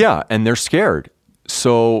 Yeah, and they're scared.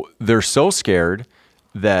 So they're so scared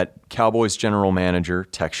that Cowboys general manager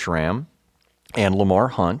Tex Schramm and Lamar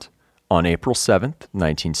Hunt on April 7th,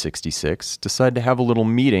 1966, decided to have a little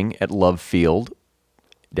meeting at Love Field,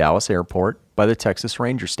 Dallas Airport, by the Texas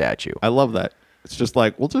Ranger statue. I love that. It's just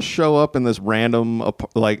like, we'll just show up in this random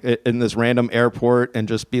airport and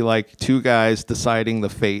just be like two guys deciding the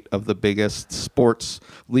fate of the biggest sports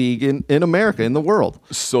league in America, in the world.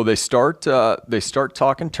 So they start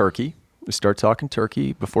talking turkey. They start talking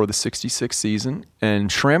turkey before the 66 season,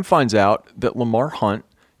 and Schramm finds out that Lamar Hunt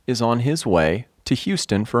is on his way to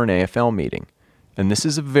Houston for an AFL meeting. And this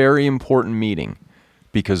is a very important meeting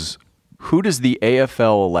because who does the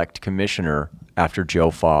AFL elect commissioner after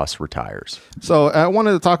Joe Foss retires? So I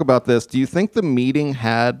wanted to talk about this. Do you think the meeting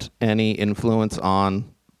had any influence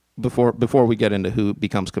on, before we get into who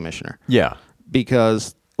becomes commissioner? Yeah.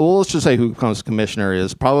 Because let's just say who becomes commissioner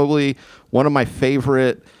is probably one of my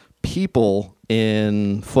favorite people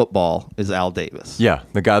in football is Al Davis. Yeah,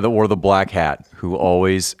 the guy that wore the black hat, who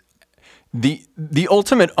always the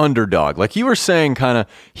ultimate underdog. Like you were saying, kind of,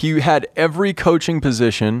 he had every coaching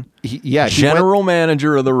position. General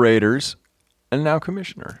manager of the Raiders, and now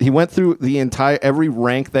commissioner. He went through every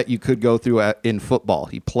rank that you could go through in football.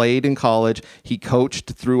 He played in college. He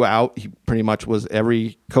coached throughout. He pretty much was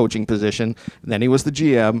every coaching position. Then he was the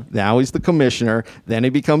GM. Now he's the commissioner. Then he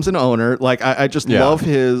becomes an owner. Like I just love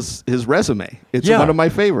his resume. It's one of my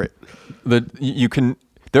favorite.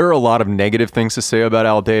 There are a lot of negative things to say about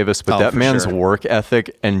Al Davis, but that man's work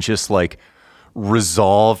ethic and just like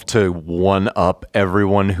resolve to one up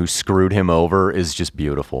everyone who screwed him over is just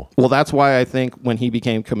beautiful. Well, that's why I think when he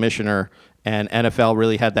became commissioner and NFL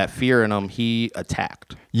really had that fear in him, he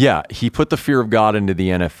attacked. Yeah, he put the fear of God into the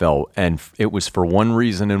NFL, and it was for one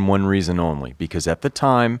reason and one reason only, because at the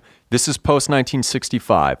time, this is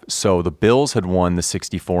post-1965, so the Bills had won the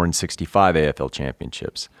 64 and 65 AFL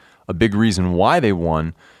championships. A big reason why they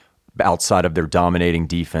won, outside of their dominating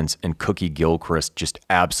defense and Cookie Gilchrist just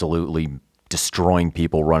absolutely destroying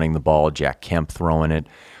people running the ball, Jack Kemp throwing it,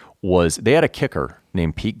 was they had a kicker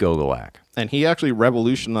named Pete Gogolak. And he actually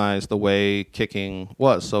revolutionized the way kicking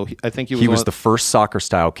was. So I think he was the first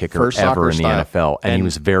soccer-style kicker ever in the NFL, and he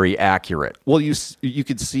was very accurate. Well, you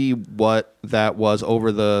could see what that was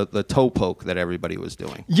over the toe poke that everybody was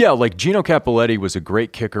doing. Yeah, like Gino Cappelletti was a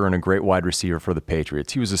great kicker and a great wide receiver for the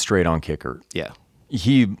Patriots. He was a straight-on kicker. Yeah.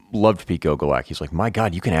 He loved Pete Gogolak. He's like, my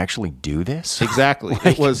God, you can actually do this? Exactly.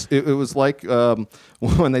 It was like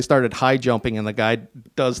when they started high jumping and the guy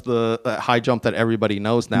does the high jump that everybody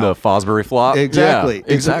knows now. The Fosbury flop? Exactly.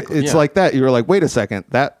 Yeah, exactly. It's like that. You were like, wait a second,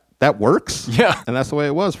 that works? Yeah. And that's the way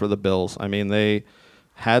it was for the Bills. I mean, they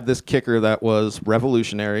had this kicker that was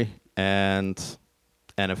revolutionary, and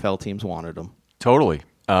NFL teams wanted him. Totally.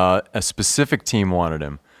 A specific team wanted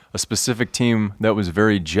him. A specific team that was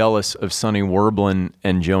very jealous of Sonny Werblin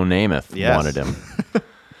and Joe Namath wanted him.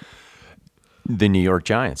 The New York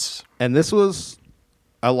Giants. And this was,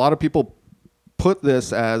 a lot of people put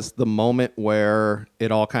this as the moment where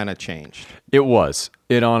it all kind of changed. It was.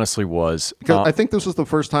 It honestly was. Because I think this was the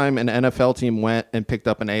first time an NFL team went and picked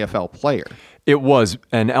up an AFL player. It was.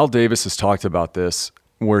 And Al Davis has talked about this,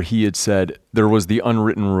 where he had said there was the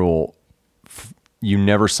unwritten rule. You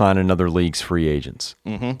never sign another league's free agents.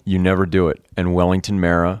 Mm-hmm. You never do it. And Wellington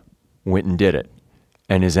Mara went and did it.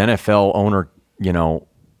 And his NFL owner,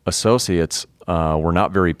 associates were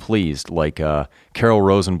not very pleased. Like Carol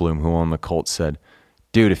Rosenblum, who owned the Colts, said,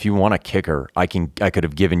 dude, if you want a kicker, I could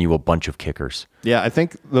have given you a bunch of kickers. Yeah, I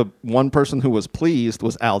think the one person who was pleased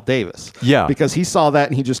was Al Davis. Yeah. Because he saw that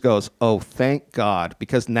and he just goes, oh, thank God,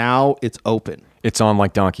 because now it's open. It's on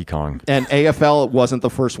like Donkey Kong. And AFL wasn't the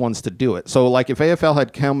first ones to do it. So like if AFL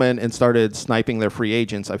had come in and started sniping their free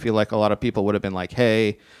agents, I feel like a lot of people would have been like,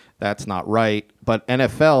 hey, that's not right. But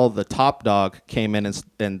NFL, the top dog, came in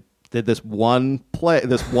and did this one play,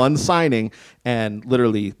 this one signing, and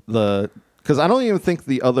literally because I don't even think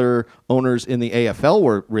the other owners in the AFL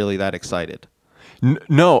were really that excited.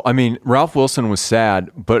 No, I mean, Ralph Wilson was sad,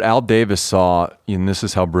 but Al Davis saw, and this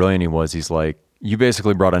is how brilliant he was, he's like, you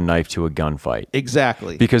basically brought a knife to a gunfight.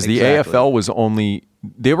 Exactly. Because the AFL was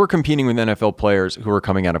they were competing with NFL players who were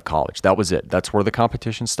coming out of college. That was it. That's where the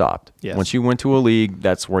competition stopped. Yes. Once you went to a league,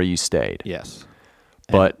 that's where you stayed. Yes.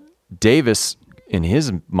 But Davis, in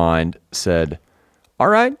his mind, said, all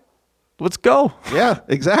right, let's go. Yeah,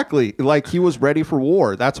 exactly. Like he was ready for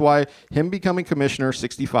war. That's why him becoming commissioner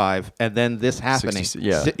 65 and then this happening.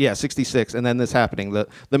 66 and then this happening.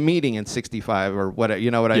 The meeting in 65 or whatever,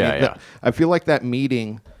 you know what I mean? Yeah. I feel like that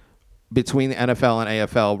meeting between the NFL and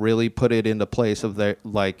AFL really put it into place of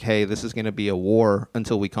hey, this is going to be a war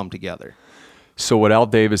until we come together. So what Al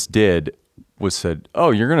Davis did was said,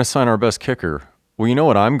 oh, you're going to sign our best kicker. Well, you know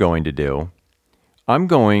what I'm going to do? I'm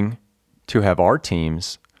going to have our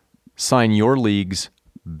teams sign your league's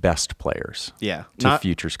best players to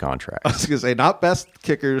futures contracts. I was going to say, not best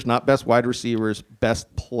kickers, not best wide receivers,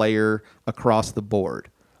 best player across the board.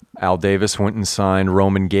 Al Davis went and signed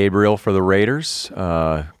Roman Gabriel for the Raiders,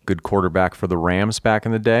 good quarterback for the Rams back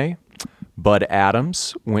in the day. Bud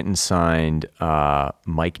Adams went and signed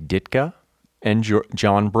Mike Ditka and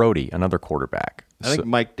John Brody, another quarterback. I think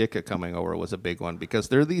Mike Ditka coming over was a big one because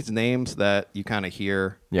there are these names that you kind of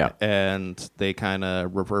hear and they kind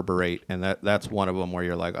of reverberate. And that's one of them where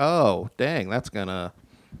you're like, oh, dang, that's going to.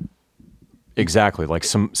 Exactly. Like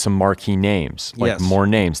some marquee names, like more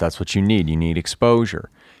names. That's what you need. You need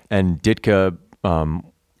exposure. And Ditka,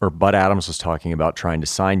 or Bud Adams was talking about trying to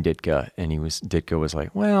sign Ditka. And Ditka was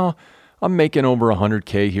like, well, I'm making over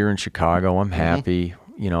 $100K here in Chicago. I'm happy.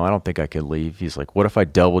 You know, I don't think I could leave. He's like, what if I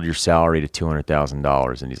doubled your salary to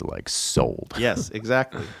 $200,000? And he's like, sold. Yes,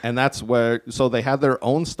 exactly. And that's where, so they had their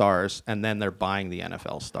own stars, and then they're buying the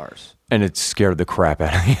NFL stars. And it scared the crap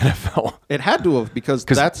out of the NFL. It had to have, because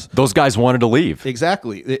those guys wanted to leave.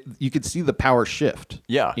 Exactly. You could see the power shift.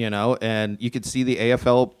 Yeah. You know, and you could see the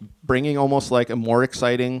AFL bringing almost like a more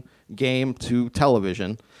exciting game to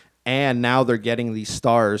television. And now they're getting these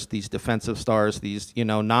stars, these defensive stars, these, you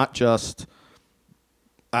know, not just,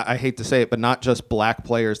 I hate to say it, but not just black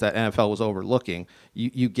players that NFL was overlooking.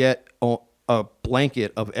 You get a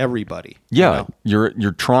blanket of everybody. Yeah, you know?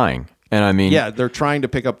 You're trying. And I mean, yeah, they're trying to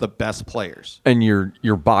pick up the best players. And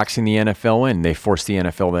you're boxing the NFL in. They force the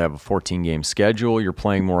NFL to have a 14-game schedule. You're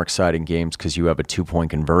playing more exciting games because you have a 2-point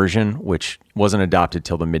conversion, which wasn't adopted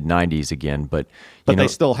till the mid-90s again. But they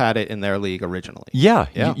still had it in their league originally. Yeah.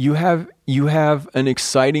 You have an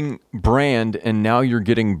exciting brand, and now you're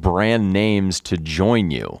getting brand names to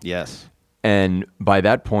join you. Yes. And by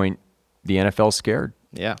that point, the NFL's scared.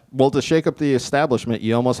 Yeah. Well, to shake up the establishment,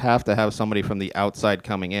 you almost have to have somebody from the outside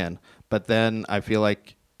coming in. But then I feel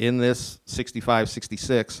like in this 65,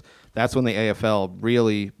 66, that's when the AFL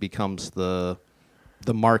really becomes the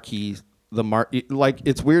marquee. Like,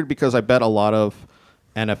 it's weird because I bet a lot of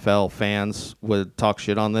NFL fans would talk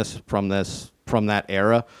shit on this from that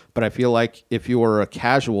era. But I feel like if you were a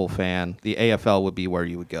casual fan, the AFL would be where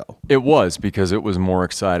you would go. It was, because it was more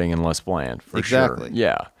exciting and less bland, for exactly. sure.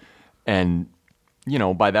 Yeah. And, you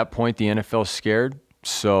know, by that point, the NFL's scared.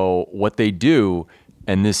 So what they do,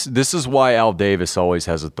 and this is why Al Davis always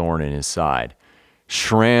has a thorn in his side.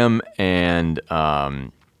 Schramm and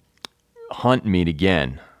Hunt meet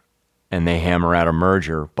again, and they hammer out a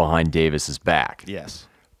merger behind Davis's back. Yes.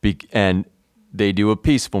 And they do a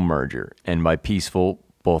peaceful merger. And by peaceful,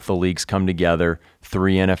 both the leagues come together.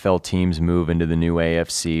 3 NFL teams move into the new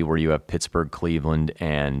AFC, where you have Pittsburgh, Cleveland,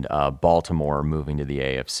 and Baltimore moving to the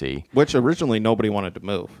AFC. Which originally nobody wanted to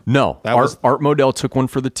move. No. Art Modell took one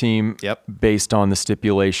for the team. Yep. Based on the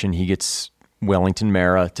stipulation. He gets Wellington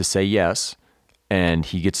Mara to say yes, and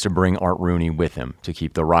he gets to bring Art Rooney with him to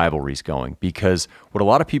keep the rivalries going. Because what a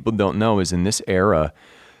lot of people don't know is in this era,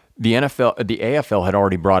 the AFL had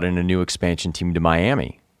already brought in a new expansion team to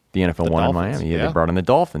Miami. The NFL wanted Miami. Yeah, they brought in the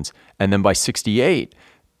Dolphins. And then by 68,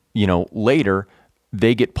 later,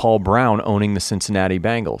 they get Paul Brown owning the Cincinnati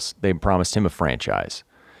Bengals. They promised him a franchise.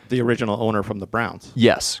 The original owner from the Browns.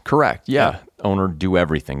 Yes, correct. Yeah. Owner, do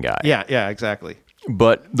everything guy. Yeah, exactly.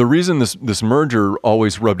 But the reason this merger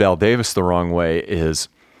always rubbed Al Davis the wrong way is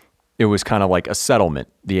it was kind of like a settlement.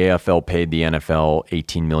 The AFL paid the NFL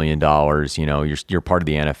 $18 million. You're part of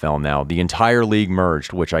the NFL now. The entire league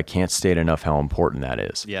merged, which I can't state enough how important that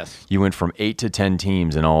is. Yes. You went from 8 to 10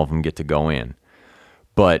 teams, and all of them get to go in.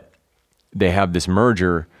 But they have this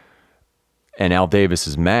merger, and Al Davis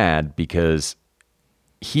is mad because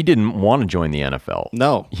he didn't want to join the NFL.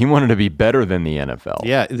 No. He wanted to be better than the NFL.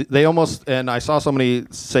 Yeah, they almost, and I saw somebody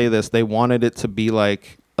say this, they wanted it to be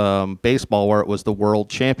like baseball, where it was the world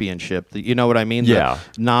championship. You know what I mean? Yeah.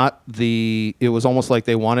 It was almost like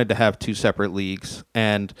they wanted to have 2 separate leagues.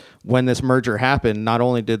 And when this merger happened, not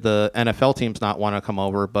only did the NFL teams not want to come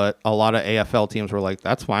over, but a lot of AFL teams were like,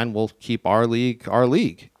 that's fine, we'll keep our league,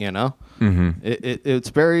 Mm-hmm.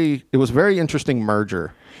 It was very interesting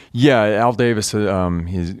merger. Yeah, Al Davis he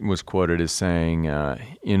was quoted as saying,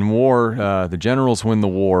 in war, the generals win the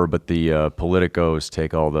war, but the politicos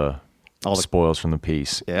take all the spoils from the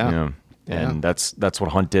peace. Yeah. And that's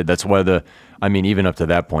what Hunt did. That's why even up to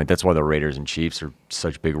that point, that's why the Raiders and Chiefs are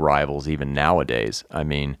such big rivals even nowadays.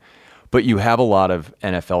 But you have a lot of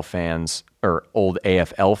NFL fans or old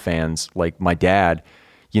AFL fans, like my dad,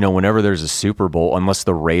 whenever there's a Super Bowl, unless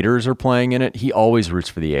the Raiders are playing in it, he always roots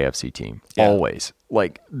for the AFC team. Yeah. Always.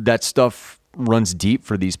 Like, that stuff runs deep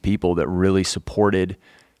for these people that really supported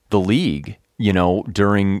the league,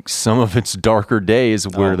 during some of its darker days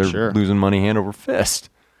where they're losing money hand over fist.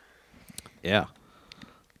 Yeah.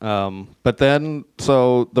 But then,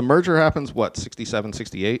 so the merger happens, 67,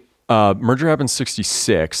 68? Merger happens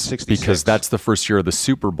 66 because that's the first year of the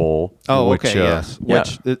Super Bowl. Oh, okay, yes.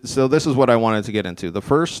 So this is what I wanted to get into. The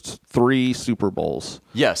first 3 Super Bowls.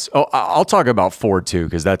 Yes. Oh, I'll talk about 4 too,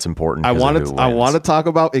 because that's important. I want to talk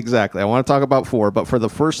about 4, but for the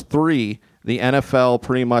first 3, the NFL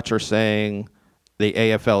pretty much are saying the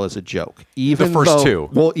AFL is a joke. Even the first 2.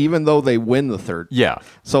 Well, even though they win the third. Yeah.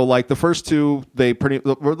 So like the first 2,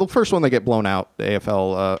 the first one they get blown out. The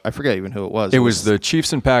AFL, I forget even who it was. It was the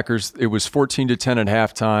Chiefs and Packers. It was 14-10 at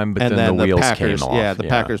halftime, but then the wheels Packers came off. Yeah, the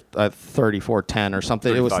Packers 34-10 or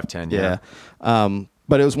something. 35-10. Yeah.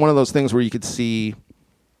 But it was one of those things where you could see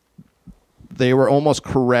they were almost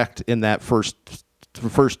correct in that first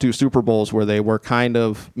two Super Bowls where they were kind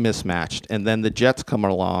of mismatched. And then the Jets come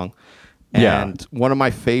along. And one of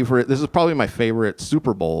my favorite, this is probably my favorite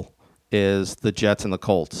Super Bowl, is the Jets and the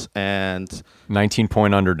Colts. And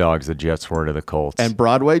 19-point underdogs the Jets were to the Colts. And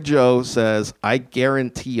Broadway Joe says, I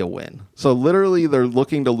guarantee a win. So literally they're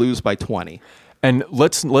looking to lose by 20. And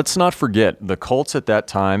let's not forget, the Colts at that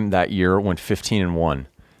time, that year, went 15-1.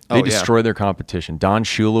 They destroyed their competition. Don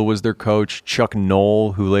Shula was their coach. Chuck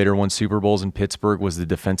Noll, who later won Super Bowls in Pittsburgh, was the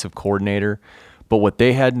defensive coordinator. But what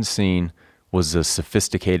they hadn't seen was a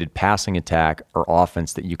sophisticated passing attack or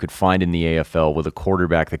offense that you could find in the AFL with a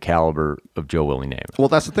quarterback the caliber of Joe Willie Namath. Well,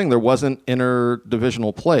 that's the thing. There wasn't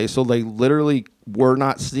interdivisional play, so they literally were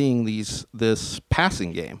not seeing this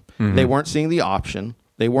passing game. Mm-hmm. They weren't seeing the option.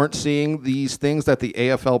 They weren't seeing these things that the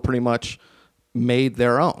AFL pretty much made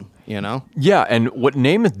their own, you know? Yeah, and what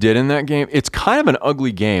Namath did in that game, it's kind of an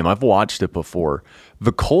ugly game. I've watched it before.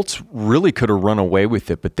 The Colts really could have run away with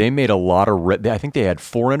it, but they made a lot of I think they had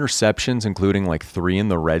 4 interceptions, including like 3 in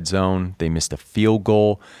the red zone. They missed a field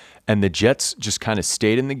goal, and the Jets just kind of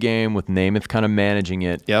stayed in the game with Namath kind of managing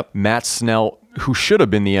it. Yep. Matt Snell, who should have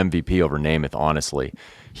been the MVP over Namath, honestly.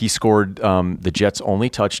 He scored the Jets' only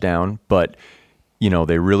touchdown, but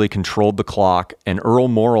they really controlled the clock, and Earl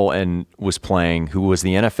Morrall was playing, who was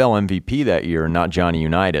the NFL MVP that year, not Johnny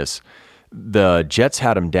Unitas. The Jets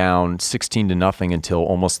had him down 16-0 until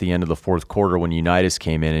almost the end of the fourth quarter when Unitas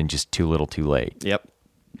came in and just too little too late. Yep.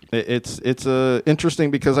 It's interesting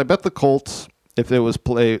because I bet the Colts, if it was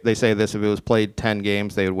they say this, if it was played 10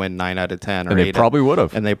 games, they would win 9 out of 10 or 8. And they probably would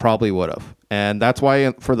have. And they probably would have. And that's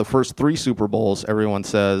why for the first 3 Super Bowls, everyone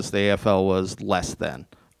says the AFL was less than.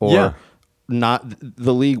 Or not,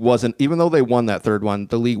 the league wasn't, even though they won that third one,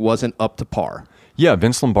 the league wasn't up to par. Yeah,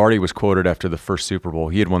 Vince Lombardi was quoted after the first Super Bowl.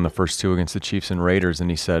 He had won the first 2 against the Chiefs and Raiders, and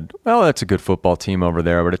he said, well, that's a good football team over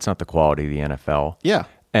there, but it's not the quality of the NFL. Yeah.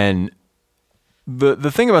 And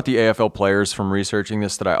the thing about the AFL players from researching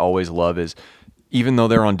this that I always love is even though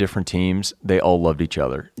they're on different teams, they all loved each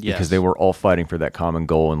other because they were all fighting for that common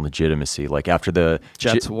goal and legitimacy. Like after the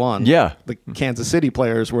Jets won, the Kansas City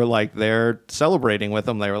players were like, they're celebrating with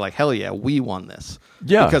them. They were like, hell yeah, we won this.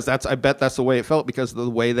 Yeah. Because I bet that's the way it felt because of the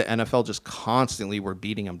way the NFL just constantly were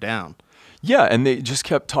beating them down. Yeah, and they just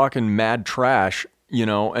kept talking mad trash,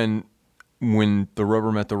 and when the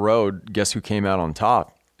rubber met the road, guess who came out on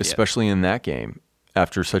top, especially in that game?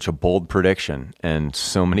 After such a bold prediction, and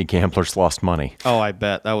so many gamblers lost money. Oh, I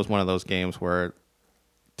bet. That was one of those games where a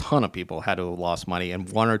ton of people had to have lost money, and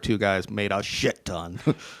 1 or 2 guys made a shit ton.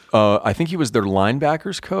 I think he was their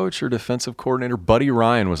linebackers coach or defensive coordinator. Buddy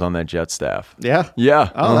Ryan was on that Jet staff. Yeah? Yeah.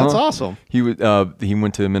 Oh, that's awesome. He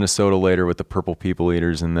went to Minnesota later with the Purple People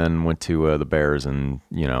Eaters, and then went to the Bears and,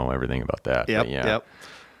 everything about that. Yep.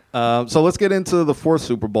 So let's get into the 4th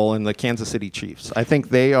Super Bowl and the Kansas City Chiefs. I think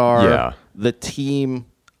they are the team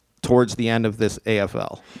towards the end of this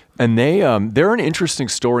AFL. And they're an interesting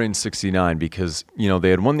story in 69 because, they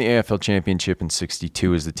had won the AFL championship in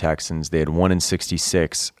 62 as the Texans. They had won in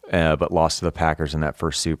 66, but lost to the Packers in that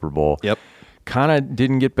first Super Bowl. Yep. Kind of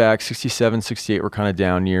didn't get back. 67, 68 were kind of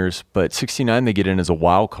down years, but 69 they get in as a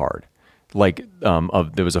wild card.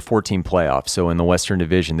 There was a 14 playoff. So in the Western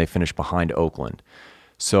Division, they finished behind Oakland.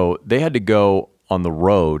 So they had to go on the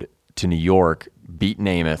road to New York, beat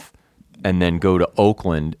Namath, and then go to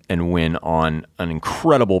Oakland and win on an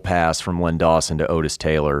incredible pass from Len Dawson to Otis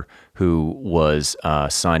Taylor, who was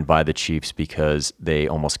signed by the Chiefs because they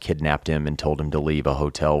almost kidnapped him and told him to leave a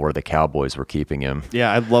hotel where the Cowboys were keeping him.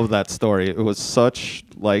 Yeah, I love that story. It was such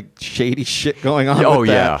shady shit going on. Oh, with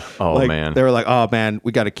yeah. That. Oh, man. They were like, oh, man,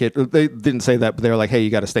 we got a kid. They didn't say that, but they were like, hey,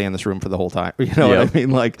 you got to stay in this room for the whole time. You know what I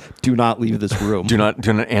mean? Do not leave this room. Do not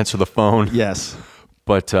answer the phone. Yes.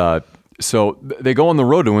 But so they go on the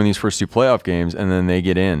road to win these first 2 playoff games, and then they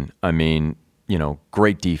get in. I mean,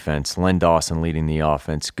 great defense. Len Dawson leading the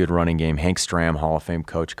offense, good running game. Hank Stram, Hall of Fame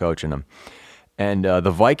coach, coaching them. And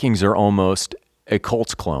the Vikings are almost a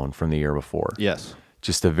Colts clone from the year before. Yes.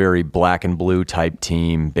 Just a very black and blue type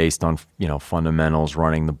team based on, fundamentals,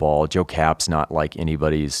 running the ball. Joe Kapp's not like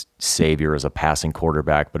anybody's savior as a passing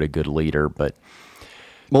quarterback, but a good leader.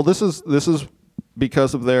 Well, this is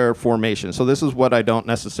because of their formation. So this is what I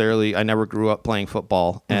never grew up playing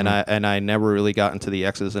football, and I never really got into the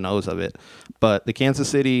X's and O's of it. But the Kansas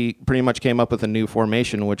City pretty much came up with a new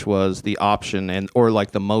formation, which was the option or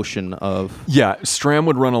the motion of. Yeah, Stram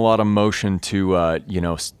would run a lot of motion to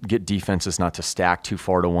get defenses not to stack too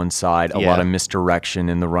far to one side. A lot of misdirection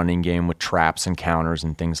in the running game with traps and counters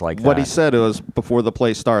and things like that. What he said was, before the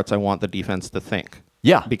play starts, I want the defense to think.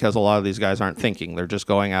 Yeah. Because a lot of these guys aren't thinking. They're just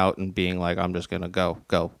going out and being like, I'm just going to go,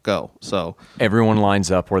 go, go. So everyone lines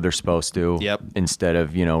up where they're supposed to. Yep. Instead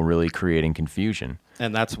of, really creating confusion.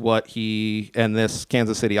 And that's what this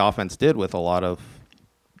Kansas City offense did with a lot of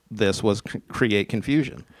this, was create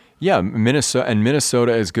confusion. Yeah,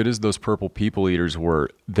 Minnesota, as good as those Purple People Eaters were,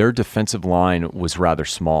 their defensive line was rather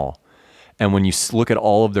small. And when you look at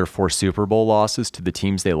all of their 4 Super Bowl losses to the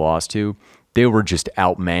teams they lost to, they were just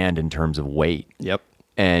outmanned in terms of weight. Yep.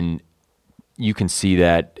 And you can see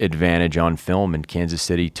that advantage on film, and Kansas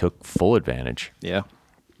City took full advantage. Yeah.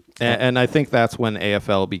 And I think that's when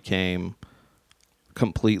AFL became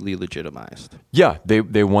completely legitimized. Yeah,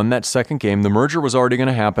 they won that second game. The merger was already going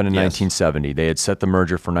to happen in Yes. 1970. They had set the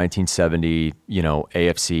merger for 1970,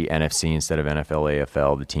 AFC, NFC instead of NFL,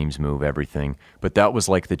 AFL, the teams move, everything. But that was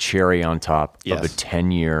like the cherry on top Yes. of a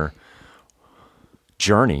 10-year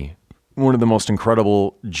journey. One of the most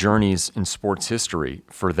incredible journeys in sports history,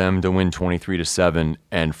 for them to win 23-7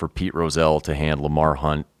 and for Pete Rozelle to hand Lamar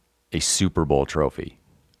Hunt a Super Bowl trophy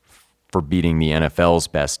for beating the NFL's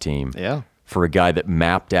best team. Yeah. For a guy that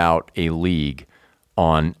mapped out a league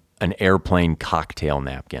on an airplane cocktail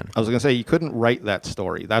napkin. I was going to say, you couldn't write that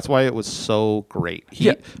story. That's why it was so great.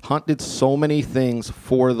 Hunt did so many things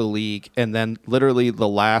for the league, and then literally the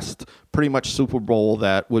last pretty much Super Bowl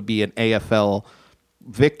that would be an AFL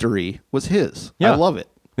victory was his. Yeah. I love it.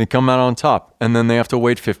 They come out on top, and then they have to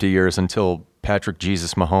wait 50 years until Patrick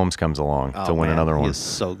Jesus Mahomes comes along to win another one. He is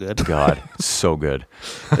so good. God, so good.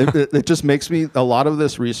 It just makes me, a lot of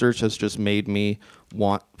this research has just made me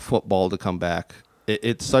want football to come back.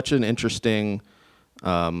 It's such an interesting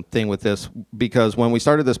thing with this, because when we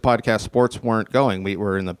started this podcast, sports weren't going. We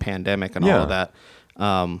were in the pandemic and all of that.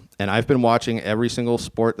 And I've been watching every single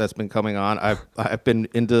sport that's been coming on. I've been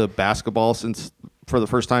into basketball for the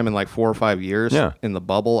first time in like 4 or 5 years. Yeah. In the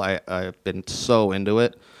bubble, I've been so into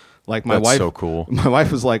it. Like That's wife, so cool. My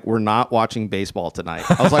wife was like, "We're not watching baseball tonight."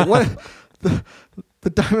 I was like, "What? The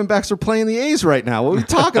Diamondbacks are playing the A's right now. What are we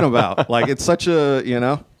talking about?" Like, it's such a,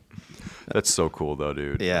 That's so cool, though,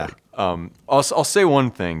 dude. Yeah. I'll say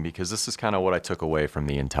one thing, because this is kind of what I took away from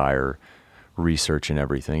the entire research and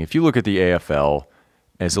everything. If you look at the AFL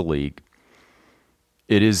as a league,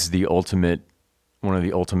 it is one of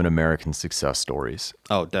the ultimate American success stories.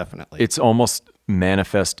 Oh, definitely. It's almost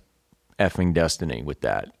manifest effing destiny with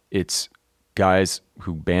that. It's guys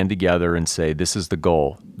who band together and say, this is the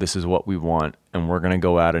goal, this is what we want, and we're going to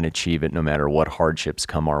go out and achieve it no matter what hardships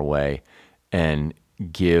come our way, and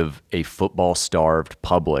give a football-starved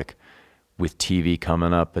public, with TV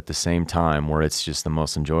coming up at the same time, where it's just the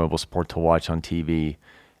most enjoyable sport to watch on TV,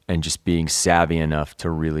 and just being savvy enough to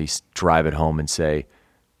really drive it home and say,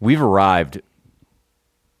 we've arrived,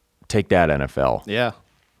 take that, NFL. Yeah.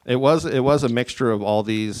 It was a mixture of all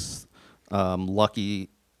these lucky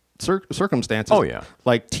circumstances. Oh, yeah.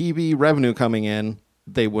 Like TV revenue coming in,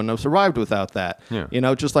 they wouldn't have survived without that.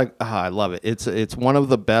 Yeah. Just like, I love it. It's one of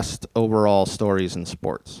the best overall stories in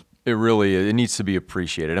sports. It needs to be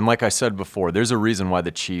appreciated. And like I said before, there's a reason why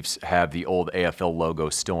the Chiefs have the old AFL logo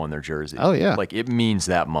still on their jersey. Oh, yeah. Like, it means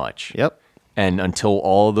that much. Yep. And until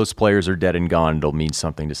all of those players are dead and gone, it'll mean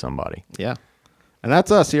something to somebody. Yeah. And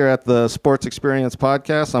that's us here at the Sports Experience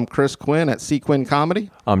Podcast. I'm Chris Quinn at C. Quinn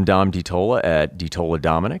Comedy. I'm Dom DiTolla at DiTolla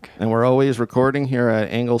Dominic. And we're always recording here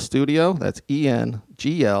at Angle Studio. That's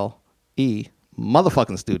ENGLE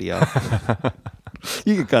motherfucking studio.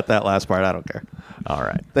 You can cut that last part. I don't care. All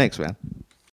right. Thanks, man.